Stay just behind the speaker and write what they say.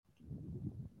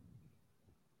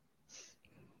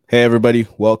Hey everybody,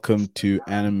 welcome to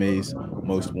Anime's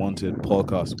Most Wanted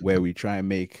podcast, where we try and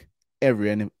make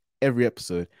every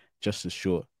episode just as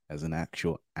short as an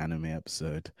actual anime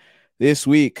episode. This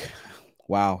week,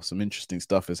 wow, some interesting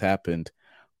stuff has happened.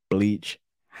 Bleach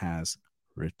has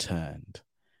returned.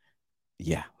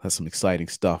 Yeah, that's some exciting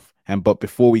stuff. But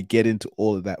before we get into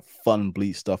all of that fun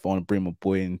Bleach stuff, I want to bring my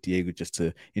boy in Diego just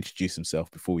to introduce himself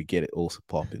before we get it all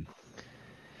popping.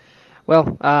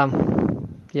 Well,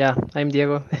 yeah, I'm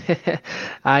Diego.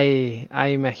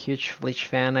 I'm a huge Bleach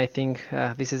fan. I think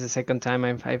this is the second time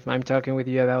I'm talking with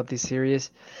you about this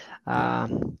series. Yeah.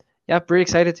 Yeah, pretty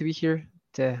excited to be here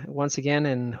once again,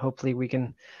 and hopefully we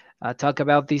can talk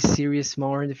about this series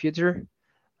more in the future.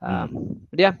 Mm.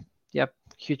 But yeah, yeah,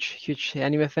 huge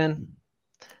anime fan,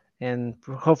 and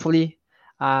hopefully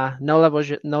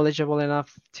knowledgeable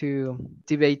enough to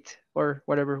debate or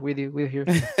whatever with you here.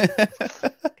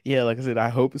 Yeah, like I said, I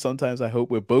hope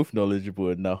we're both knowledgeable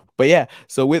enough. But yeah,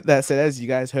 so with that said, as you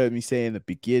guys heard me say in the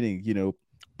beginning,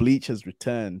 Bleach has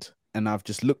returned. And I've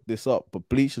just looked this up, but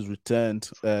Bleach has returned.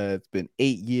 It's been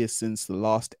 8 years since the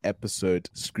last episode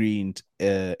screened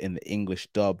in the English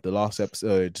dub. The last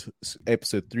episode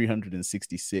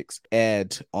 366,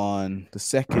 aired on the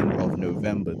 2nd of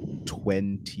November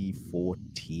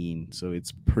 2014. So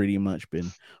it's pretty much been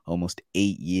almost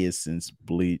 8 years since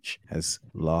Bleach has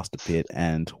last appeared.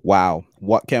 And wow,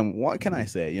 what can I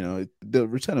say? The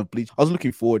return of Bleach. I was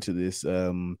looking forward to this,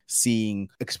 seeing,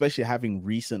 especially having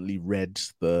recently read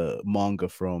the manga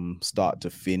from start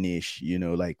to finish.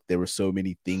 Like there were so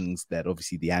many things that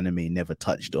obviously the anime never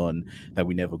touched on that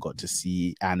we never got to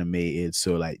see animated.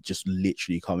 So like just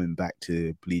literally coming back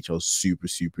to Bleach, I was super,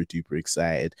 super duper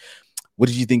excited. What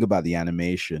did you think about the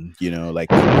animation? Like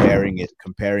comparing it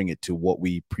to what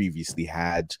we previously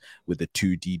had with the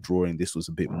 2D drawing. This was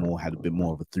had a bit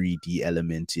more of a 3D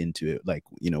element into it. Like,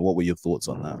 what were your thoughts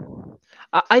on that?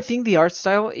 I think the art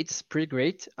style it's pretty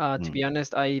great. To Mm, be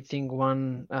honest, I think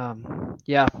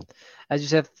yeah, as you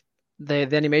said, the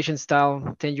animation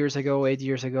style 10 years ago, 8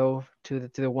 years ago to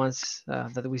the ones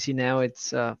that we see now, it's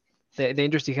the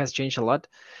industry has changed a lot,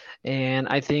 and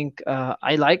I think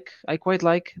I quite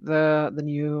like the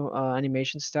new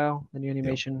animation style, the new yeah,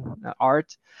 animation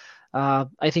art.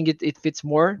 I think it fits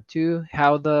more to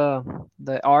how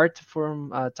the art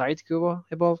from Tide Kubo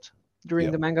evolved during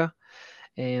yeah, the manga,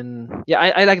 and yeah,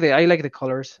 I like the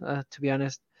colors, to be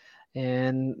honest.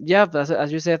 And yeah,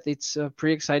 as you said, it's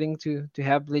pretty exciting to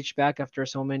have Bleach back after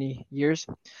so many years.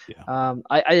 yeah.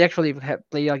 I actually have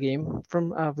played a game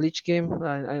from Bleach game.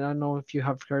 I don't know if you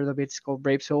have heard of it. It's called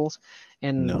Brave Souls,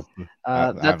 and No, I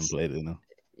haven't that's played it. No.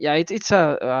 yeah, it's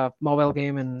a mobile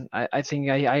game, and I think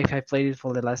I have played it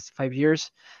for the last 5 years,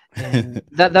 and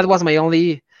that was my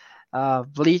only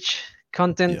Bleach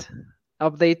Yeah, content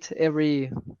update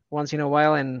every once in a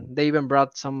while, and they even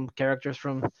brought some characters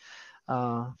from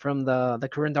the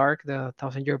current arc, the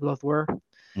Thousand Year Blood War.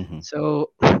 hmm,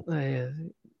 So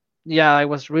yeah, I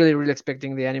was really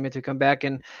expecting the anime to come back,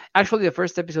 and actually the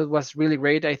first episode was really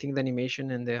great. I think the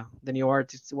animation and the new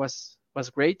art was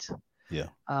great. yeah.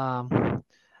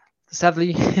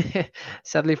 Sadly,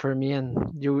 sadly for me, and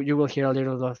you will hear a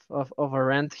little of a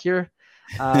rant here.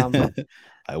 Um,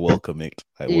 I welcome it.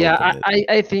 I yeah, welcome it.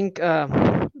 I think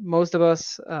most of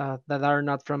us that are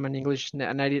not from an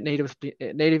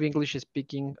native English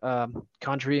speaking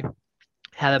country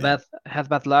Yeah, had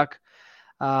bad luck.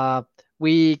 Uh,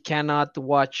 we cannot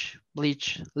watch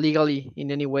Bleach legally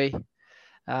in any way.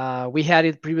 We had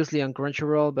it previously on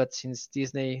Crunchyroll, but since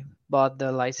Disney bought the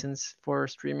license for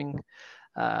streaming,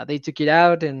 they took it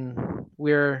out, and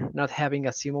we're not having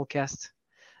a simulcast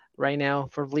right now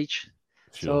for Bleach.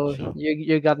 sure, So sure.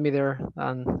 you got me there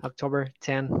on October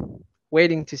 10,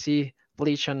 waiting to see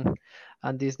Bleach on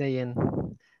Disney, and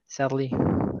sadly,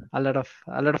 a lot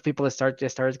of people started to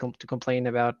complain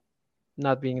about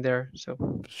not being there. So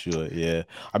Sure, yeah.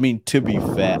 I mean, to be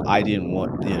fair, I didn't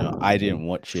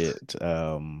watch it,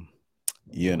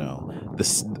 you know,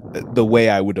 the way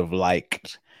I would have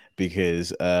liked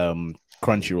because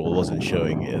Crunchyroll wasn't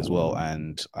showing it as well,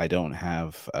 and I don't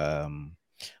have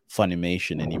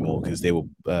Funimation anymore because they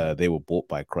were bought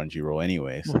by Crunchyroll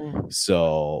anyways. mhm.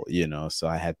 So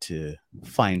I had to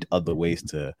find other ways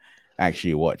to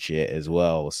actually watch it as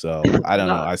well. So I don't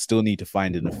know. No, I still need to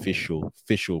find an official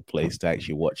place to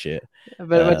actually watch it.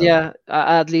 but Um, yeah,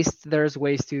 at least there's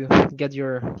ways to get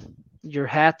your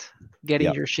hat, getting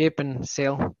yeah, your ship and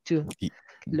sail to y-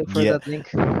 look for yeah. that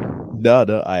link. No,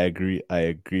 no, I agree. I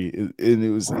agree. And it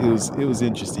was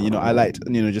interesting. I liked,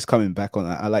 just coming back on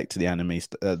that. I liked the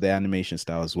animation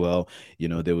style as well.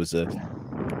 There was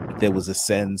a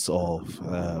sense of,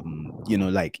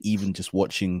 like even just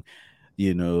watching,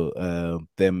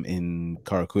 them in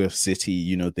Karakuya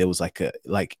City, there was like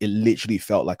it literally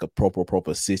felt like a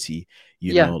proper city,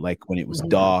 Yeah. like when it was Mhm.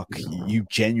 dark, you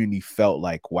genuinely felt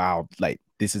like, wow, like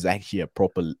this is actually a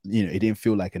proper, it didn't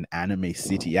feel like an anime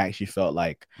city. It actually felt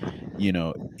like,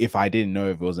 if I didn't know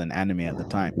if it was an anime at the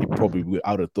time, it probably would,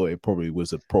 I would have thought it probably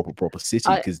was a proper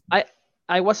city I because I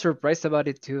I was surprised about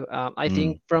it too. I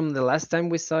think mm, from the last time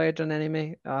we saw it on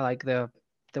anime, like the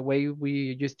way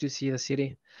we used to see the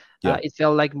city, yeah, it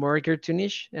felt like more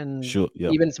cartoonish and sure, yeah,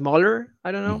 even smaller.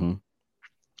 I don't know, hmm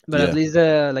but at yeah, least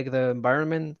like the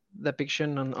environment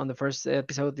depiction on the first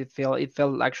episode, it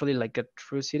felt actually like a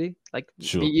true city, like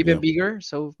sure, even yeah. bigger.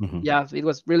 So hmm yeah, it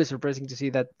was really surprising to see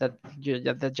that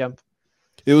jump.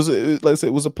 like I said,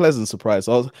 it was a pleasant surprise.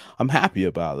 I'm happy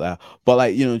about that. But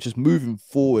like, just moving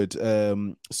forward,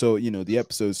 so the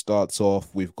episode starts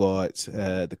off. We've got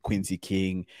the Quincy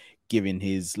King giving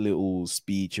his little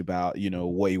speech about,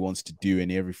 what he wants to do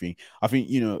and everything. I think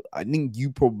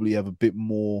you probably have a bit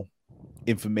more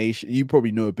information. You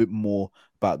probably know a bit more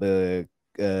about the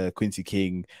Quincy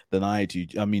King than I do.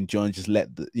 I mean, John, just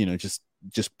let the,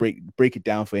 just break it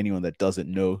down for anyone that doesn't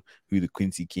know who the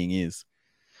Quincy King is.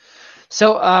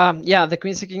 So yeah, the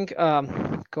Quincy King.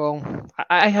 Go.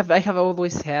 I have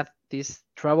always had this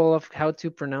trouble of how to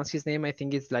pronounce his name. I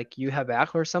think it's like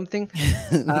Yuhabach or something,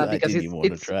 I because didn't it's even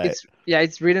want to it's try it. it's yeah,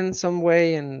 it's written some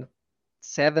way and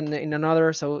said in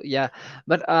another. So yeah,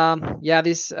 but yeah,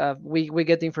 this we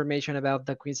get information about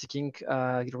the Quincy King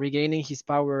regaining his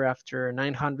power after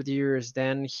 900 years.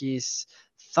 Then he's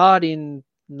thought in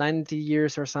 90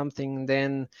 years or something.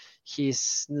 Then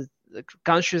his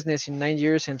consciousness in 9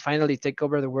 years, and finally take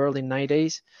over the world in 9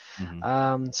 days.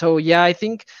 Mm-hmm. So yeah, I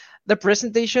think the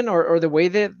presentation or the way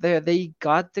that they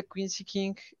got the Quincy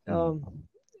King Mm-hmm.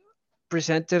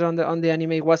 presented on the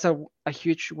anime was a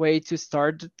huge way to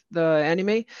start the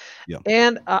anime. Yeah.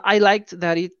 And I liked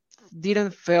that it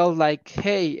didn't feel like,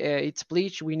 hey, it's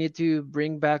Bleach, we need to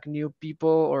bring back new people,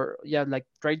 or yeah, like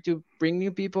try to bring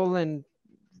new people and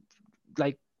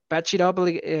like patch it up,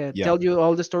 like, Yeah. tell you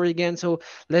all the story again. So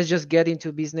let's just get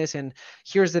into business, and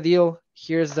here's the deal,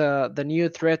 here's the new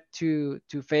threat to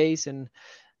face. And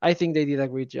I think they did a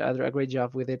great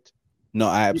job with it. No,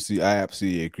 I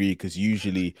absolutely agree. Because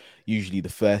usually the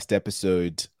first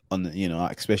episode on the,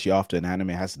 especially after an anime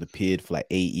hasn't appeared for like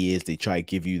 8 years, they try to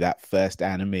give you that first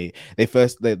anime.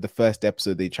 The first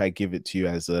episode they try to give it to you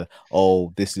as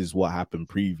oh, this is what happened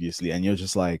previously, and you're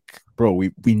just like, bro,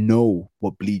 we know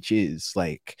what Bleach is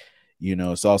like,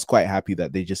 So I was quite happy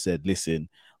that they just said, listen,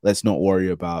 let's not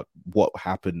worry about what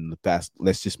happened in the past.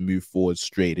 Let's just move forward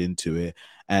straight into it.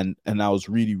 And I was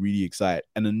really excited.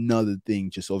 And another thing,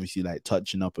 just obviously like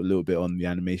touching up a little bit on the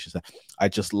animations, I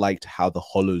just liked how the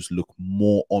hollows look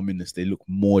more ominous. They look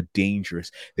more dangerous.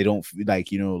 They don't like,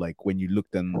 like when you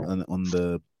looked on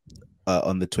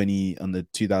the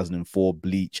 2004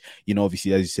 Bleach,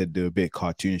 obviously, as you said, they were a bit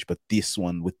cartoonish, but this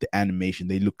one with the animation,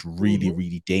 they looked Mhm.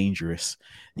 really dangerous,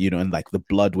 and like the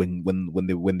blood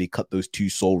when they cut those two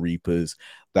Soul Reapers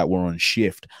that were on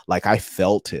shift, like I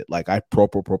felt it, like I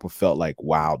proper felt like,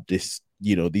 wow, this,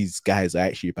 these guys are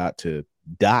actually about to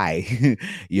die,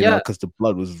 Yeah, because the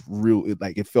blood was real.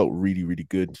 Like it felt really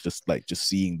good, just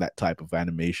seeing that type of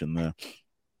animation there.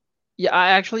 yeah, I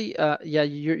actually, yeah,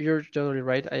 you're totally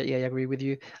right. Yeah, I agree with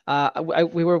you.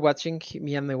 We were watching,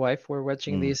 me and my wife were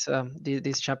watching Mm,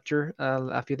 this chapter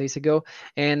a few days ago,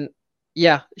 and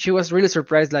yeah, she was really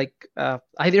surprised. Like,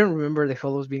 I didn't remember the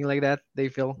hollows being like that. They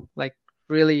feel like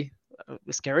really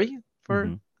scary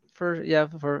mm-hmm. for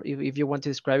if you want to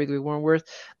describe it with one word.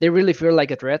 They really feel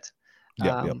like a threat.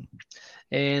 Yep. Um,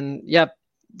 and yeah,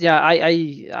 yeah,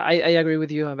 I agree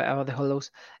with you about the hollows,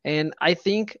 and I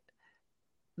think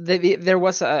there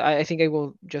was I think I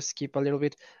will just skip a little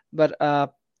bit, but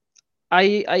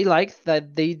I liked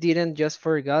that they didn't just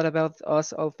forget about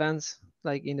us all fans,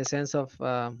 like in the sense of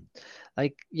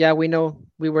like, yeah, we know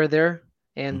we were there,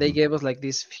 and they Mm-hmm. gave us like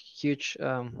this huge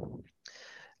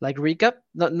like recap,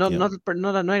 not not Yep. not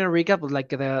not a recap, but like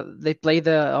they played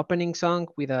the opening song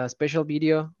with a special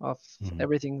video of Mm-hmm.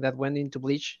 everything that went into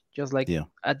Bleach, just like Yeah.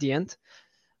 at the end.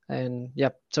 And yeah,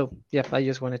 so yeah, I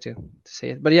just wanted to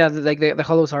say it. But yeah, like the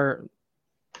hollows are,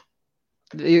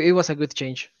 it was a good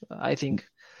change, I think.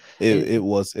 It And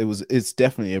was it's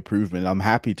definitely improvement. I'm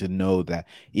happy to know that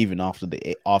even after the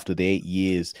 8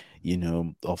 years,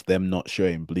 of them not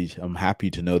showing Bleach, I'm happy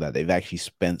to know that they've actually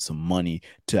spent some money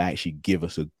to actually give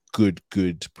us a good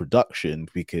production,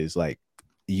 because like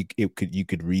you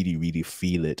could really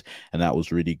feel it, and that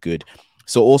was really good.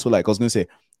 So also, like I was gonna say,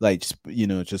 like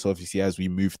just obviously as we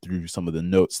move through some of the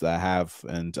notes that I have,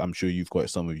 and I'm sure you've got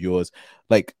some of yours,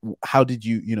 like how did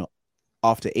you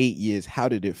after 8 years, how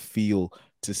did it feel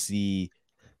to see,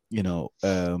 you know,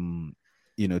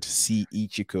 to see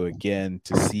Ichiko again,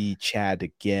 to see Chad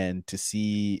again, to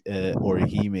see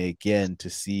Orihime again, to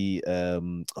see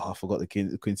I forgot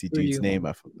the Quincy dude's Uryu. name.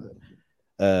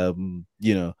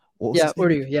 What was Yeah, his name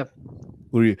Uryu. again? Yeah.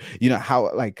 Uri.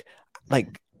 How like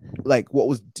what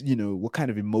was, what kind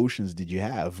of emotions did you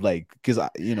have? Like, because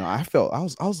I felt I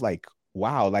was like,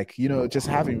 wow, like, just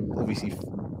having obviously,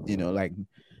 like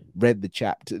read the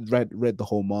chapter, read the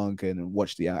whole manga and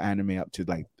watched the anime up to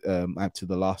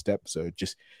the last episode,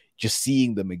 just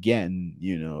seeing them again,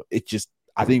 it just,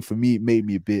 I think for me, it made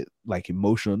me a bit like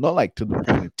emotional, not like to the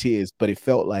point of tears, but it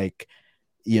felt like,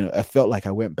 I felt like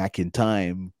I went back in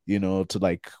time, to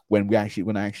like when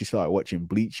I actually started watching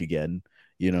Bleach again,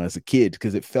 as a kid,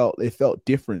 because it felt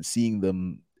different seeing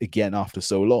them again after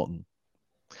so long.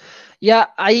 Yeah,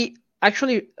 I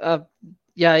actually,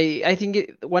 yeah, I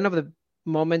think one of the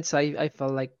moments I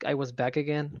felt like I was back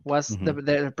again was Mm-hmm.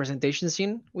 the presentation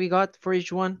scene we got for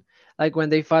each one. Like when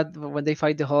they fight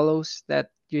the Hollows,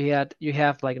 that you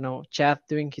have like Chad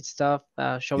doing his stuff,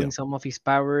 Yeah. showing some of his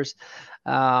powers.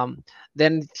 Um,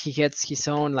 then he gets his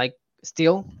own like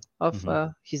still of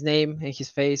Mm-hmm. his name and his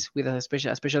face with a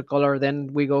special color.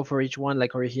 Then we go for each one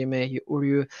like Orihime,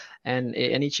 Uryu, and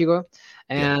Ichigo,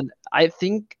 Yeah. and I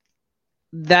think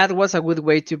that was a good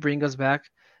way to bring us back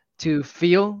to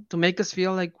make us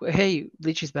feel like, hey,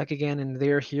 Bleach is back again and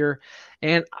they're here.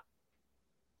 And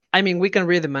I mean, we can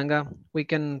read the manga, we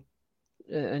can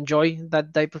enjoy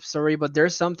that type of story, but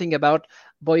there's something about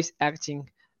voice acting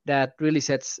that really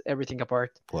sets everything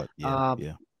apart. But yeah, uh,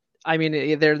 yeah, I mean,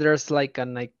 there's like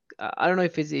an like I don't know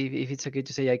if it's okay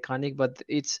to say iconic, but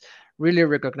it's really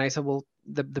recognizable,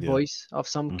 the yeah. voice of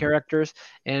some Mm-hmm. characters.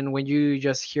 And when you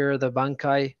just hear the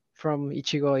Bankai from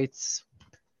Ichigo, it's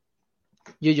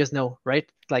you just know, right?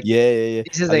 Like Yeah, yeah, yeah.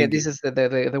 this is I the think this is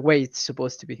the way it's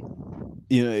supposed to be.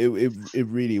 it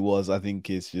really was. I think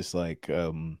it's just like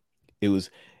it was,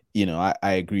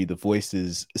 I agree, the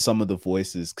voices, some of the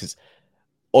voices, because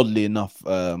oddly enough,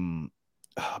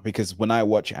 because when I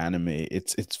watch anime,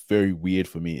 it's very weird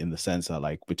for me in the sense that,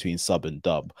 like, between sub and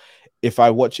dub, if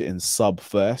I watch it in sub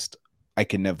first, I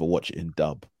can never watch it in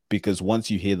dub, because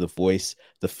once you hear the voice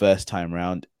the first time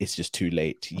around, it's just too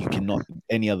late. You cannot,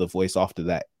 any other voice after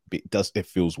that, it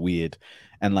feels weird.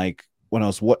 And like when I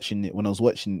heard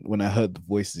the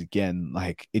voices again,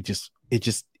 like it just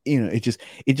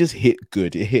hit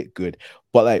good. It hit good.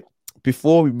 But like,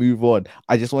 before we move on,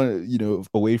 I just want to,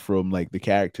 away from like the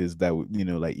characters that,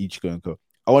 like Ichigo and Ko.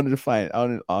 I wanted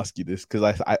to ask you this,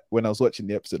 because I when I was watching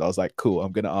the episode, I was like, cool,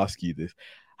 I'm gonna ask you this.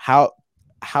 How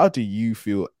how do you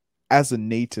feel as a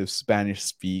native Spanish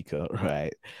speaker,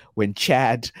 right? When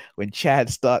Chad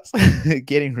starts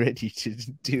getting ready to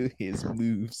do his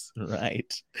moves,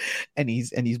 right? And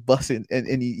he's bussing,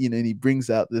 and he brings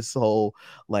out this whole,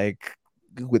 like,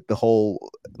 with the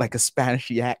whole, like, a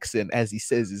Spanishy accent as he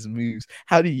says his moves.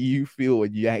 How do you feel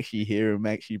when you actually hear him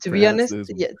actually To be pronounce honest, those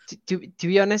moves? yeah. To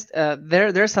be honest,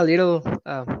 there's a little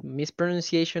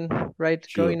mispronunciation right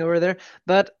Sure. going over there,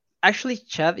 but actually,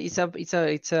 Chad is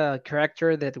it's a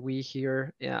character that we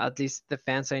hear. Yeah, at least the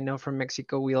fans I know from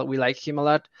Mexico, we like him a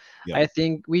lot. Yeah. I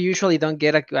think we usually don't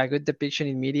get a good depiction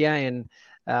in media, and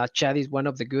Chad is one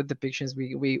of the good depictions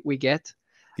we get.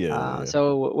 Yeah. Yeah.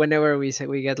 So whenever we say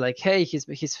we get like, hey, he's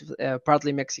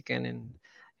partly Mexican,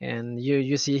 and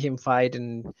you see him fight,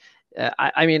 and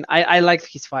I mean I like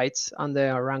his fights on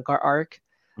the Rancor arc,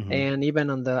 Hmm. and even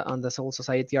on the Soul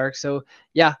Society arc. So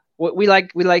yeah, we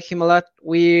like him a lot.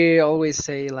 We always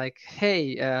say like,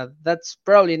 hey, that's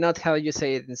probably not how you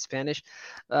say it in Spanish.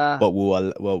 Uh, But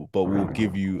we'll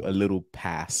give you a little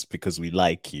pass because we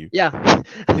like you. yeah,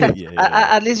 Yeah. Yeah.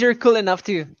 at least you're cool enough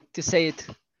to say it.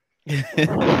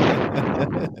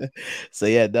 So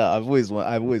yeah, no, I've always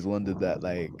wondered that,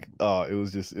 like, oh, it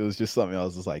was just something I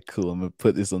was just like, cool, I'm gonna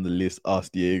put this on the list,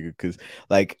 ask Diego, because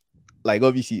like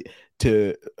obviously,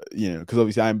 to because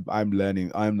obviously I'm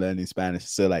learning Spanish,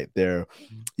 so like there,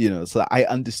 so I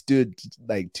understood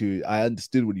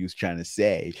what he was trying to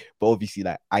say, but obviously,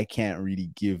 like, I can't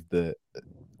really give the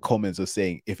comments of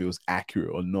saying if it was accurate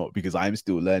or not, because I'm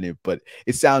still learning, but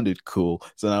it sounded cool.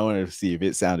 So I wanted to see if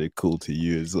it sounded cool to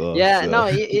you as well. Yeah, So no,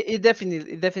 it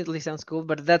definitely sounds cool,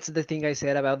 but that's the thing I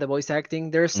said about the voice acting.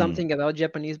 There's mm. something about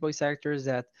Japanese voice actors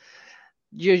that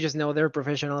you just know they're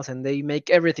professionals and they make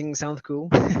everything sound cool.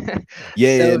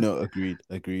 Yeah, yeah, So no, agreed.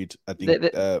 I they, think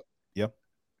they, yeah.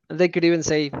 they could even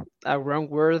say a wrong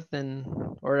word and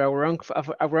or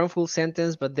a wrongful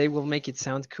sentence, but they will make it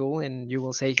sound cool, and you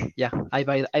will say, "Yeah, I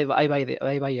buy it."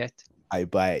 I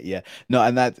buy it, yeah. No,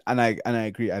 and I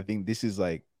agree. I think this is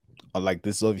like like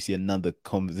this is obviously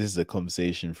this is a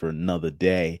conversation for another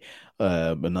day,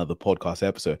 another podcast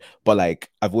episode. But like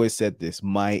I've always said this,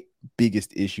 my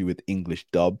biggest issue with English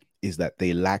dub is that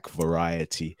they lack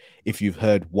variety. If you've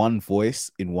heard one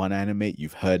voice in one anime,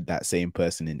 you've heard that same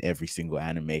person in every single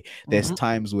anime. There's Hmm.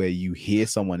 times where you hear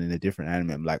someone in a different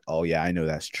anime, I'm like, oh yeah, I know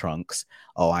that's Trunks.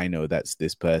 Oh, I know that's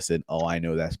this person. Oh, I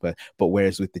know that's but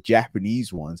whereas with the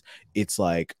Japanese ones, it's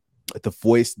like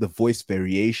the voice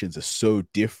variations are so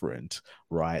different,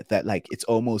 right, that like it's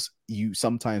almost, you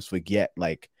sometimes forget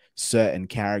like certain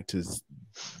characters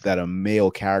that are male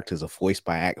characters are voiced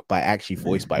by actually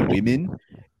voiced by women,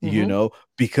 you Hmm. know,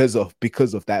 because of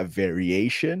that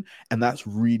variation. And that's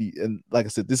really, and like I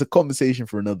said, there's a conversation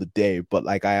for another day, but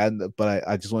like I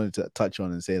just wanted to touch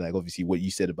on and say, like, obviously what you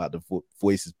said about the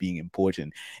voices being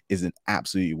important is an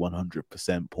absolutely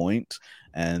 100% point.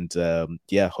 And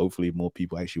yeah, hopefully more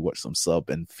people actually watch some sub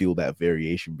and feel that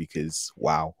variation, because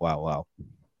wow, wow, wow.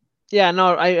 Yeah,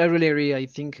 no, I really agree. I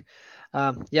think,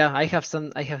 yeah, I have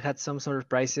had some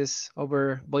surprises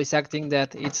over voice acting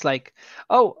that it's like,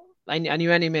 oh, a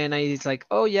new anime, and it's like,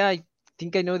 oh yeah, I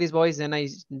think I know this voice. Then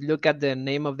look at the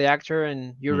name of the actor,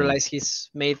 and you Mm, realize he's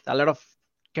made a lot of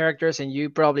characters, and you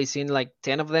probably seen like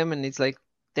 10 of them, and it's like,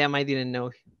 damn, I didn't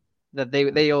know that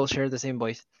they all share the same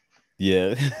voice.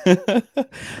 yeah.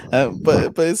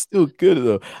 But it's still good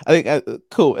though. I think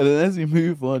cool. And then as we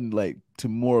move on, like to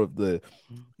more of the,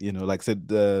 like I said,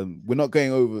 we're not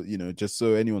going over, just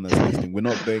so anyone that's listening, we're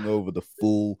not going over the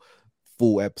full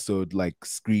episode like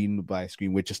screen by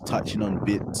screen. We're just touching on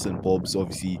bits and bobs,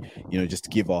 obviously, just to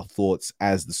give our thoughts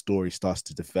as the story starts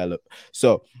to develop.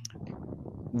 So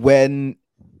when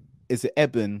is it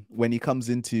Eben, when he comes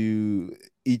into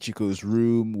Ichiko's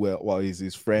room where while he's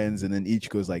his friends, and then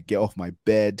Ichiko's like, get off my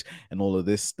bed and all of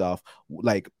this stuff.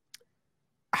 Like,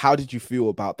 how did you feel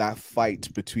about that fight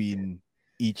between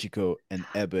Ichiko and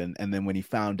Eben? And then when he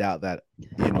found out that,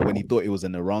 when he thought it was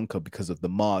an Aranka because of the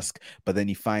mask, but then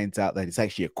he finds out that it's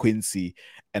actually a Quincy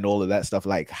and all of that stuff.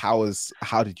 Like, how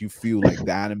did you feel like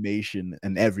the animation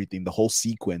and everything, the whole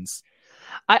sequence?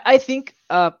 I think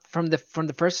from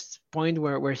the first point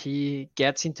where he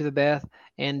gets into the bed,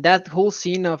 and that whole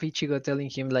scene of Ichigo telling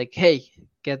him like, "Hey,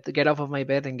 get off of my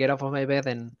bed and get off of my bed,"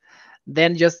 and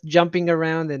then just jumping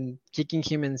around and kicking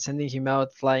him and sending him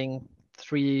out flying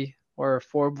 3 or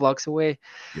 4 blocks away.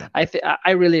 Yeah.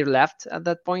 I really laughed at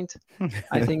that point.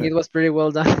 I think it was pretty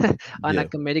well done Yeah. on a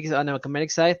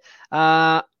comedic side.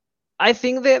 Uh, I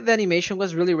think the animation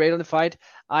was really great on the fight.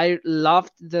 I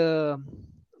loved the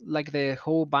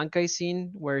whole Bankai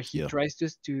scene where he Yeah. tries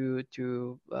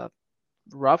to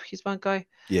rob his Bankai.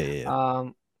 Yeah. Yeah.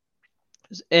 Um,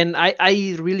 and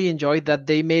I really enjoyed that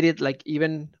they made it like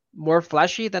even more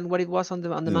flashy than what it was on the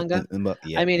manga.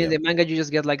 Yeah. I mean, in Yeah. the manga you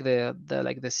just get like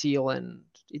the seal, and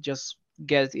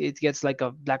it gets like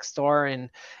a black star, and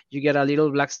you get a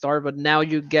little black star, but now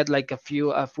you get like a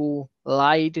full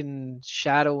light and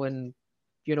shadow and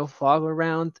fog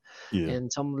around Yeah.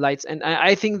 and some lights, and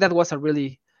I think that was a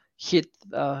really hit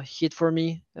for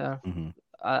me, Hmm.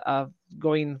 uh, uh,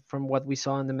 going from what we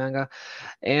saw in the manga.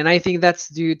 And I think that's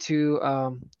due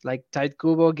to like Tide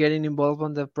Kubo getting involved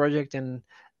on the project, and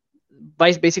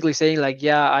by basically saying like,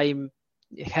 yeah, I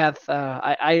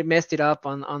messed it up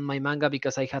on my manga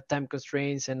because I had time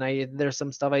constraints, and I there's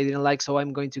some stuff I didn't like, so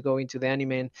I'm going to go into the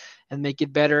anime and make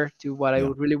it better to what I Yeah.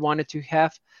 would really wanted to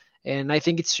have. And I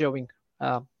think it's showing.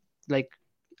 Like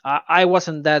I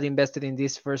wasn't that invested in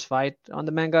this first fight on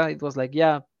the manga. It was like,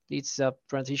 yeah, it's a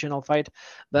transitional fight,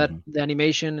 but Hmm. the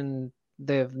animation and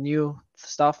the new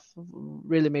stuff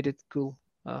really made it cool,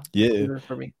 Yeah. cooler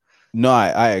for me. No,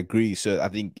 I agree. So I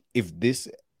think if this,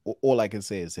 all I can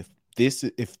say is if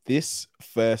this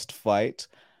first fight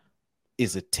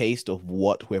is a taste of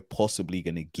what we're possibly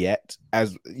going to get,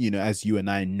 as as you and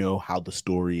I know how the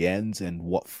story ends and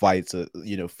what fights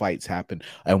happen,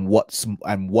 and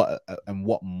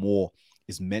what more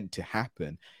is meant to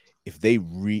happen. If they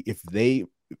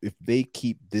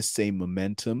keep this same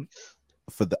momentum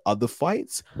for the other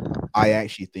fights, I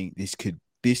actually think this could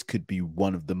be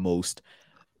one of the most,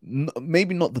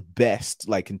 maybe not the best,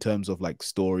 like in terms of like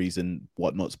stories and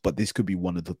whatnots, but this could be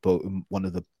one of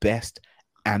the best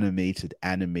animated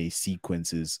anime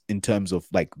sequences in terms of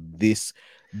like this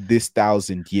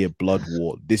 1,000 year blood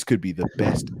war. This could be the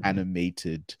best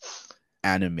animated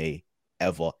anime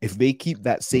ever. If they keep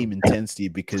that same intensity,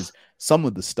 because some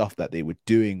of the stuff that they were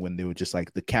doing when they were just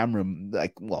like the camera,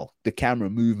 like well, the camera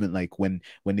movement, like when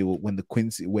they were when the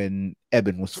Quincy when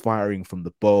Eben was firing from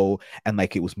the bow and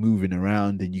like it was moving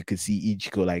around and you could see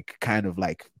Ichigo like kind of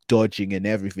like dodging and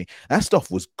everything. That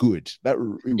stuff was good. It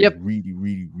was Yep. really,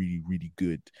 really, really, really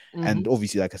good. And Hmm.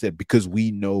 obviously, like I said, because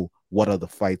we know what other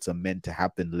fights are meant to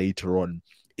happen later on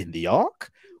in the arc,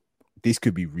 this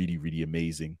could be really, really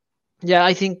amazing. Yeah,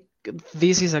 I think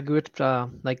this is a good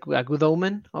like a good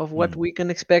omen of what Mm, we can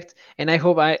expect, and I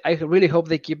really hope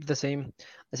they keep the same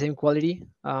quality.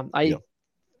 I yeah.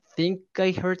 think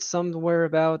I heard somewhere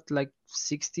about like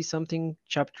 60 something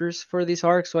chapters for this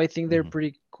arc, so I think they're Hmm.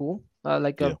 pretty cool.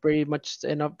 Like a Yeah. pretty much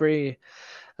enough, very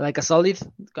like a solid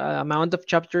amount of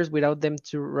chapters without them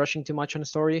to rushing too much on the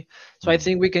story. So I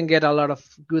think Mm, we can get a lot of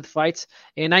good fights,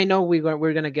 and I know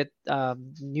we're gonna get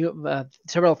new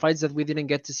several fights that we didn't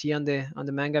get to see on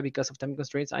the manga because of time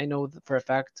constraints. I know for a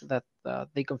fact that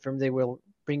they confirmed they will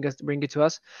bring it to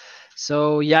us.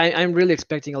 So yeah, I'm really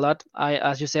expecting a lot. I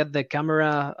as you said, the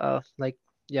camera like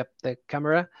yep, the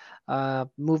camera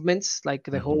movements, like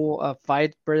the hmm. whole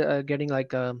fight getting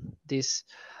like this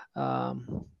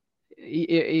um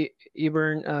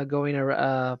Ibern going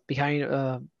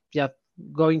behind yeah,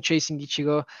 going chasing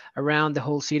Ichigo around the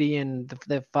whole city, and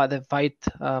the fight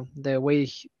the way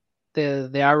the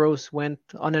arrows went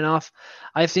on and off.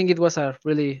 I think it was a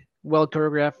really well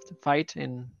choreographed fight,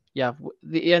 and yeah,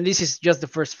 and this is just the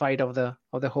first fight of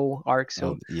the whole arc,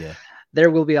 so Yeah. there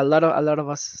will be a lot of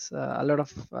us a lot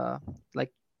of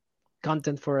like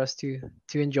content for us to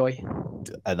enjoy.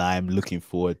 And I'm looking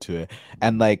forward to it.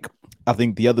 And like I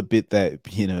think the other bit that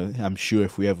I'm sure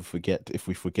if we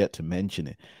forget to mention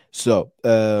it, so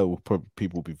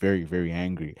people will be very very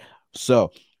angry.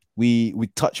 So we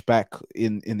touch back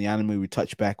in the anime. We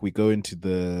touch back. We go into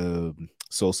the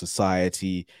Soul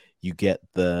Society. You get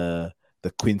the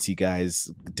Quincy guys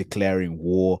declaring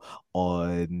war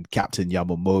on Captain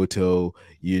Yamamoto.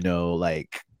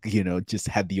 Just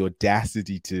had the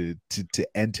audacity to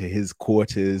enter his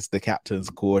quarters, the captain's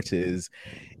quarters,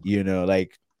 you know,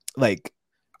 like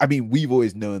I mean, we've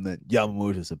always known that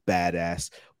Yamamoto's a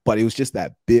badass, but it was just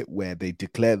that bit where they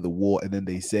declare the war and then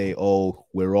they say, "Oh,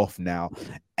 we're off now,"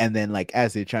 and then like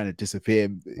as they're trying to disappear,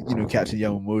 Captain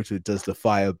Yamamoto does the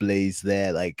fire blaze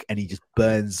there, like, and he just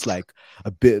burns like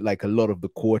a bit, like a lot of the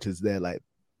quarters there, like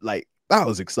that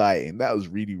was exciting. That was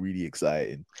really really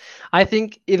exciting. I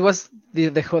think it was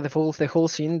the whole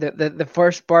scene, the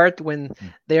first part when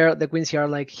Mm. they're the Quincy are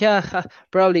like, yeah,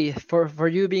 probably for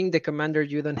you being the commander,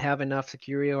 you don't have enough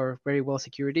security or very well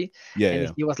security, Yeah, and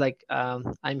yeah, he was like,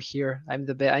 I'm here, I'm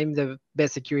the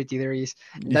best security there is,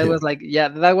 and that yeah. was like, yeah,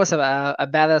 that was a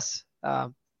badass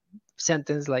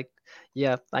sentence, like,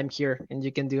 yeah, I'm here, and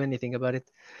you can do anything about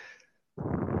it.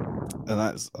 And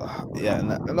that's yeah,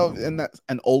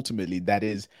 and ultimately that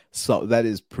is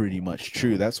pretty much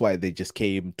true. That's why they just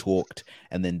came, talked,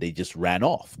 and then they just ran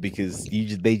off because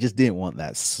they just didn't want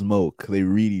that smoke. They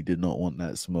really did not want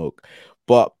that smoke.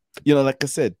 But like I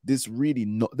said,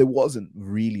 there wasn't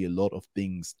really a lot of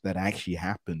things that actually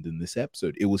happened in this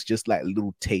episode. It was just like a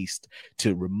little taste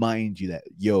to remind you that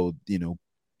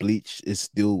Bleach is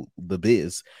still the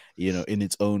biz, in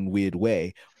its own weird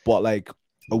way. But like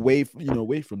away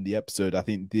from the episode, I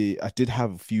did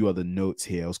have a few other notes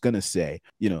here. I was gonna say,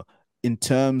 in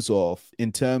terms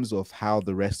of how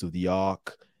the rest of the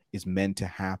arc is meant to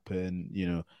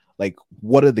happen, like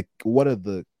what are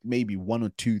the maybe one or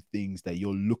two things that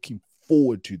you're looking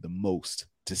forward to the most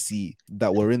to see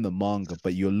that were in the manga,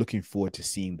 but you're looking forward to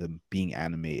seeing them being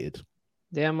animated?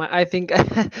 Damn, I think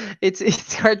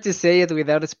it's hard to say it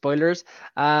without spoilers.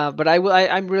 But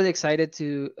I'm really excited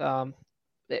to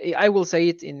I will say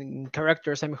it in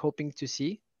characters I'm hoping to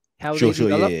see how Sure, they sure,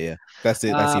 yeah, develop. yeah, yeah. That's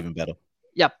it. That's Uh, even better.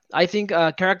 yeah, I think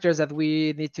characters that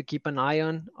we need to keep an eye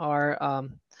on are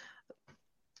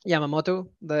Yamamoto,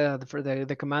 for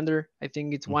the commander. I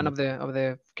think it's one Hmm. of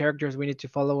the characters we need to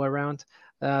follow around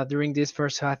during this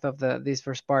first half of this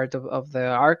first part of the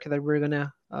arc that we're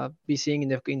gonna be seeing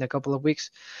in a couple of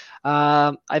weeks.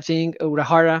 I think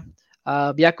Urahara,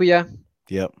 Byakuya,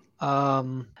 Yep,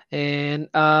 and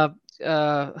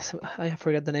I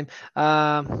forgot the name.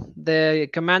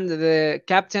 The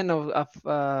captain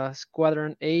of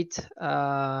Squadron 8,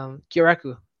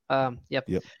 Kiraku. Yep,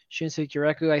 yep. Shinsu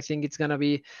Kiraku. I think it's gonna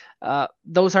be.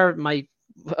 Those are my.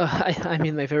 I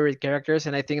mean, my favorite characters,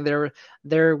 and I think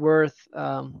they're worth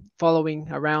following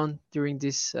around during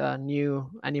this new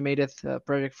animated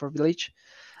project for Village.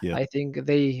 Yeah. I think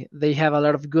they have a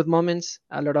lot of good moments,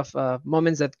 a lot of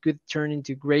moments that could turn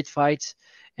into great fights,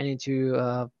 and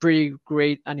into pretty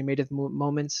great animated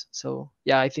moments. So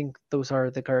yeah, I think those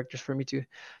are the characters for me to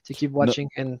keep No, watching.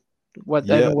 And what I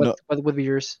don't yeah, know no, what would be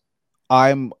yours.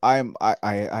 I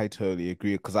totally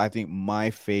agree because I think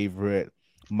my favorite,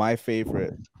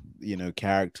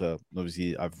 character.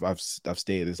 Obviously, I've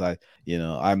stated this.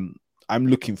 I'm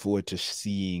looking forward to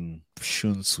seeing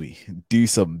Shunsui do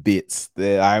some bits.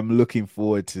 I'm looking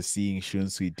forward to seeing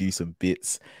Shunsui do some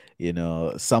bits.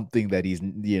 Something that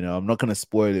I'm not gonna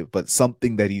spoil it, but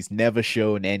something that he's never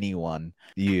shown anyone.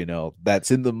 That's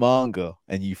in the manga,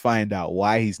 and you find out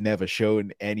why he's never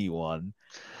shown anyone,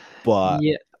 but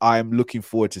Yeah, I'm looking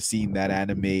forward to seeing that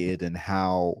animated and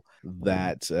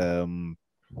that um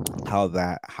how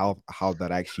that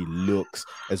actually looks,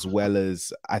 as well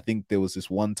as I think there was this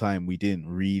one time we didn't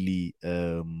really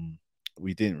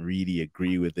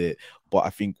agree with it, but I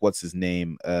think what's his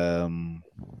name,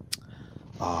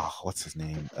 what's his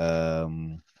name?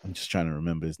 I'm just trying to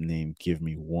remember his name. Give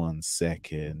me 1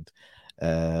 second.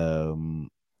 Um,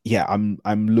 yeah,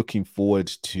 I'm looking forward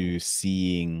to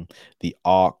seeing the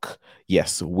arc.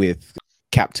 Yes, with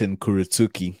Captain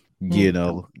Kuratsuki.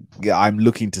 Yeah, I'm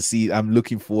looking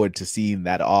forward to seeing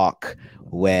that arc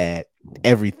where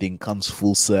everything comes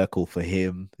full circle for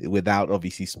him without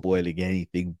obviously spoiling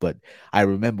anything. But I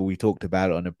remember we talked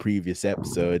about it on a previous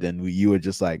episode, and you were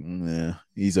just like,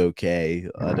 he's okay.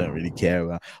 I don't really care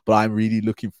about. But I'm really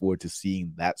looking forward to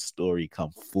seeing that story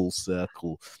come full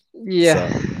circle. yeah.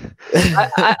 So,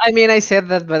 I mean, I said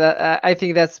that, but I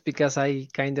think that's because I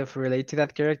kind of relate to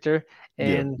that character, yeah.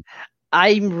 and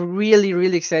I'm really,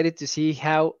 really excited to see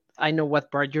how. I know what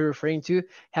part you're referring to.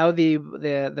 How the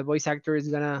voice actor is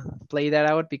gonna play that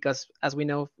out, because as we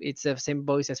know, it's the same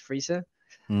voice as Frieza.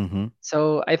 Hmm.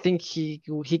 So I think he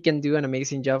can do an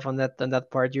amazing job on that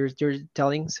part you're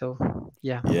telling. So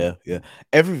yeah. Yeah, yeah.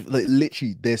 Every like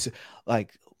literally there's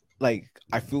like like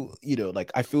I feel,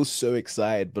 I feel so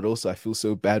excited, but also I feel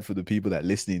so bad for the people that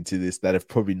listening to this that have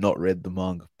probably not read the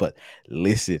manga. But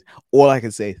listen, all I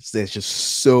can say is there's just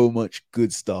so much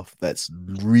good stuff that's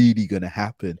really gonna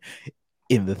happen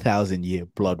in the Thousand Year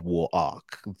Blood War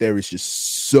arc. There is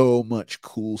just so much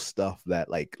cool stuff that,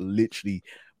 like, literally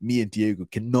me and Diego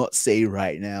cannot say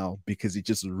right now because it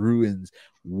just ruins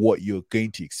what you're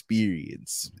going to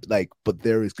experience. Like, but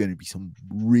there is going to be some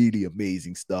really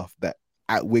amazing stuff that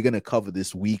we're going to cover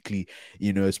this weekly,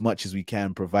 as much as we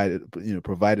can, provided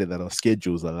that our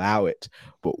schedules allow it.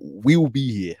 But we will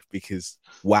be here because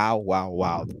wow, wow,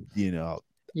 wow, you know,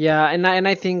 Yeah, and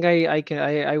I think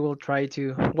I will try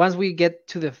to, once we get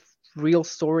to the real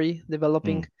story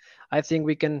developing, mm, I think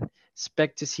we can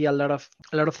expect to see a lot of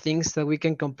things that we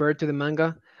can compare to the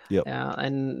manga, yep,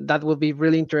 and that will be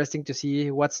really interesting to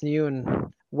see what's new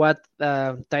and what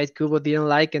Tite Kubo didn't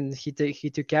like and he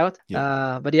took out.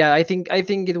 yep, But yeah, I think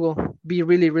it will be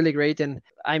really, really great. And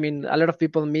I mean, a lot of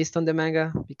people missed on the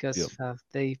manga because yep,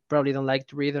 they probably don't like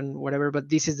to read and whatever. But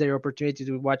this is their opportunity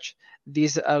to watch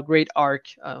this great arc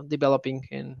developing,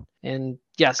 and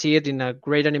yeah, see it in a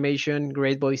great animation,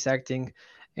 great voice acting,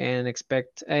 and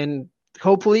expect, and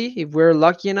hopefully, if we're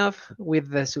lucky enough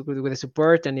with with the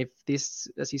support, and if this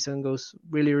season goes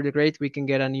really, really great, we can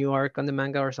get a new arc on the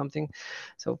manga or something.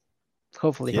 So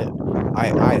hopefully. yeah.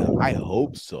 I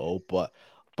hope so, but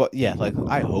yeah, like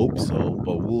I hope so,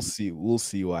 but we'll see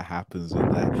what happens with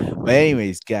that. But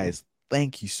anyways, guys,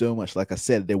 thank you so much. Like I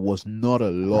said, there was not a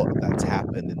lot that's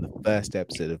happened in the first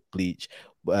episode of Bleach,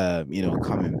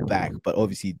 coming back. But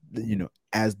obviously,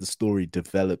 as the story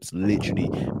develops, literally,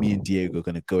 me and Diego are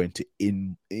gonna go into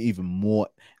in even more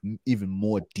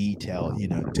detail,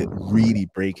 to really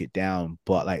break it down.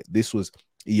 But like this was,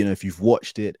 if you've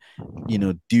watched it,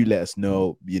 do let us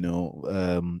know,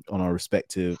 on our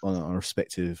respective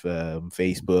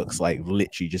Facebooks. Like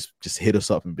literally just hit us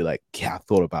up and be like, yeah, I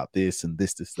thought about this and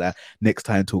this, that. Next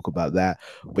time talk about that.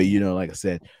 But like I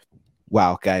said,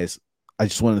 wow, guys, I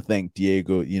just want to thank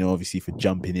Diego, obviously for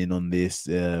jumping in on this.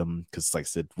 Because like I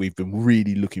said, we've been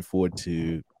really looking forward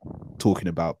to talking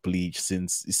about Bleach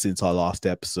since our last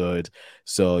episode.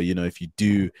 So, if you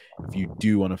do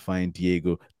want to find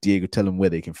Diego, tell them where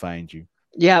they can find you.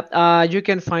 Yeah, you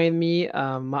can find me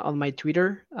on my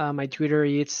Twitter. My Twitter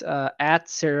is at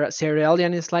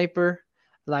Cerealian Sniper,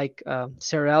 like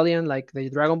Cerealian, like the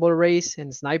Dragon Ball race,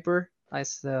 and Sniper.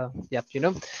 As yeah,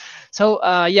 So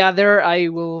yeah, there I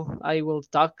will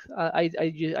talk. I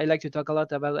like to talk a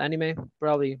lot about anime,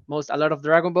 probably a lot of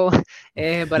Dragon Ball,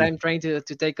 but I'm trying to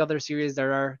take other series that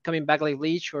are coming back like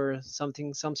Bleach or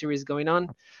something, some series going on.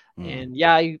 Mm. And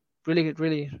yeah, I really,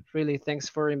 really, really thanks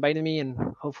for inviting me, and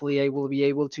hopefully I will be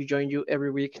able to join you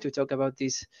every week to talk about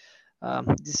this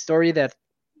story that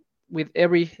with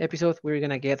every episode we're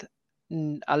gonna get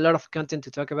a lot of content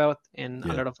to talk about and a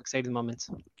Yeah. lot of exciting moments.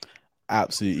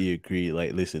 Absolutely agree.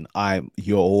 Like, listen,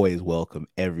 you're always welcome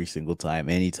every single time.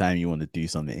 Anytime you want to do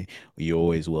something, you're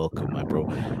always welcome, my bro.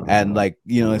 And like,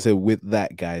 I said with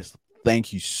that, guys,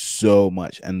 thank you so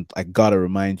much. And I gotta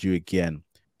remind you again,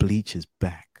 Bleach is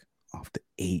back after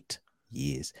 8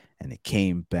 years, and it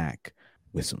came back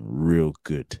with some real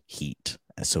good heat.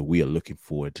 And so we are looking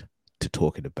forward to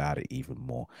talking about it even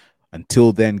more.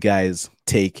 Until then, guys,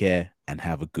 take care and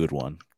have a good one.